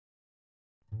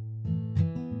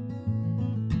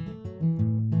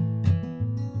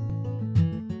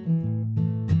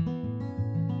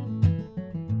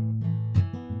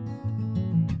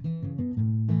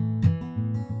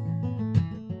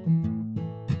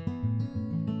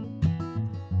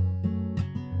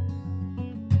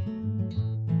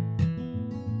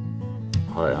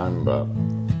Hi, I'm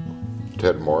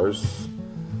Ted Morris.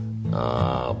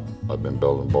 I've been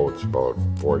building boats about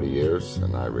 40 years,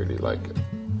 and I really like it.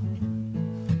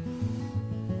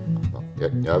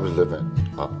 I was living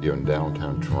in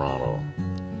downtown Toronto,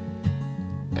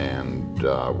 and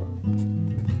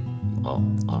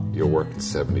you're working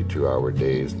 72-hour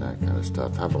days and that kind of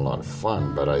stuff, having a lot of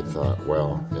fun, but I thought,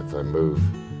 well, if I move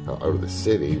out of the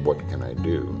city, what can I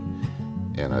do?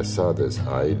 And I saw this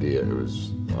idea. It was,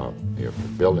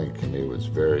 building a canoe was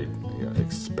very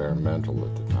experimental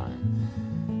at the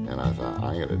time. And I thought,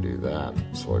 I'm going to do that.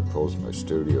 So I closed my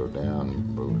studio down,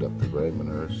 moved up to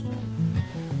Raymondhurst,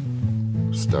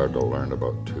 and started to learn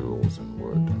about tools and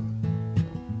wood.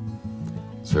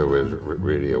 So it was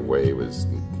really a way was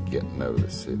getting out of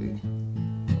the city.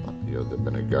 There'd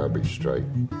been a garbage strike.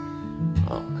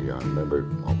 I remember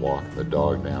walking the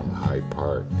dog down Hyde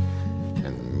Park,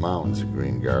 and the mountains of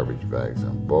green garbage bags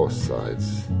on both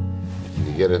sides.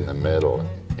 You get in the middle,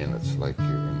 and it's like you're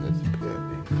in this pit.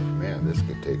 You think, man, this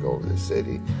could take over the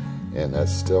city, and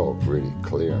that's still really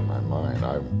clear in my mind.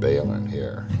 I'm bailing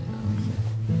here.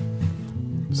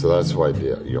 So that's why I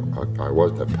did. I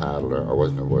wasn't a paddler. I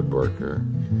wasn't a woodworker,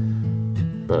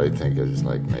 but I think I just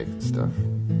like making stuff.